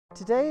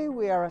Today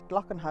we are at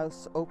Loughan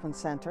House Open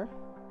Centre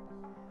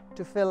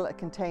to fill a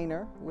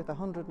container with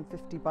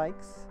 150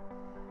 bikes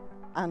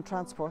and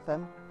transport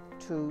them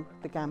to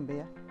the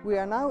Gambia. We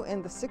are now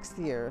in the 6th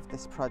year of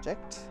this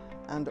project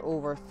and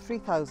over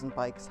 3,000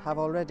 bikes have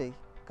already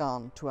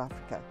gone to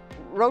Africa.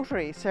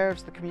 Rotary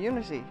serves the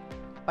community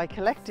by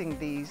collecting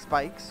these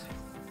bikes.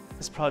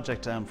 This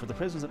project, for the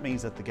prisoners, it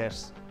means that they get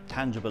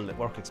tangible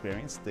work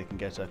experience. They can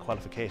get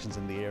qualifications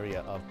in the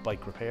area of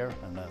bike repair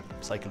and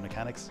cycle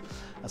mechanics.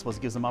 I suppose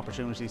it gives them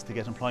opportunities to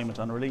get employment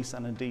on release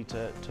and indeed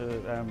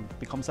to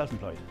become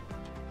self-employed.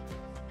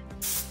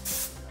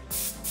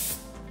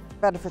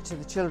 Benefit to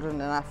the children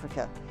in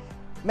Africa,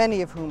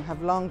 many of whom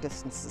have long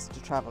distances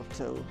to travel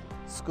to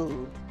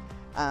school,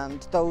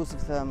 and those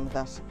of them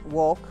that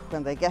walk,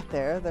 when they get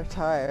there they're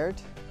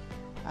tired,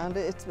 and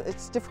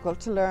it's difficult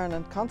to learn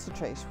and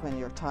concentrate when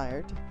you're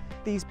tired.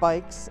 These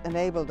bikes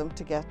enable them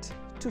to get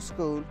to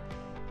school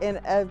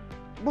in a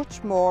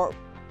much more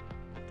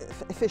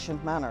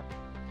efficient manner.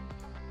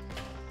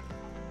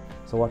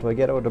 So what I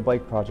get out of the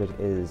bike project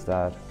is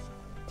that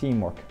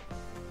teamwork,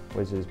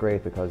 which is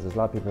great because there's a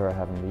lot of people who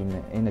haven't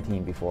been in a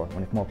team before.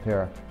 When they come up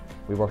here,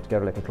 we work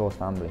together like a close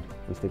family.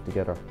 We stick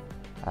together.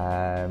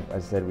 As I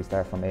said, we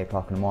start from 8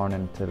 o'clock in the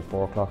morning till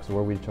 4 o'clock, so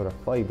we're with each other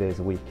 5 days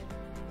a week.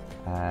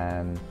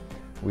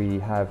 We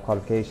have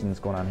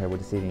qualifications going on here with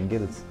the City and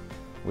Guilds,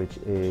 which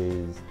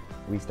is,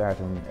 we start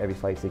them every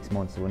 5-6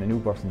 months. So when a new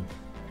person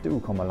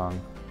do come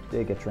along,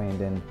 they get trained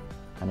in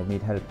and they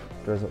need help.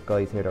 There's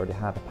guys here that already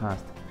have it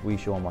passed. We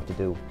show them what to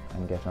do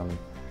and get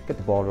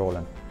the ball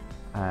rolling.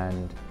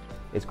 And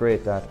it's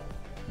great that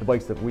the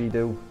bikes that we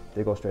do,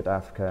 they go straight to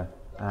Africa,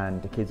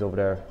 and the kids over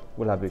there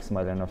will have a big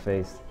smile on their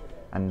face.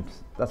 And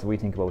that's what we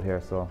think about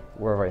here, so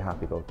we're very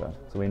happy about that.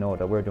 So we know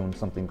that we're doing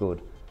something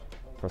good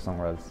for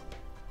somewhere else.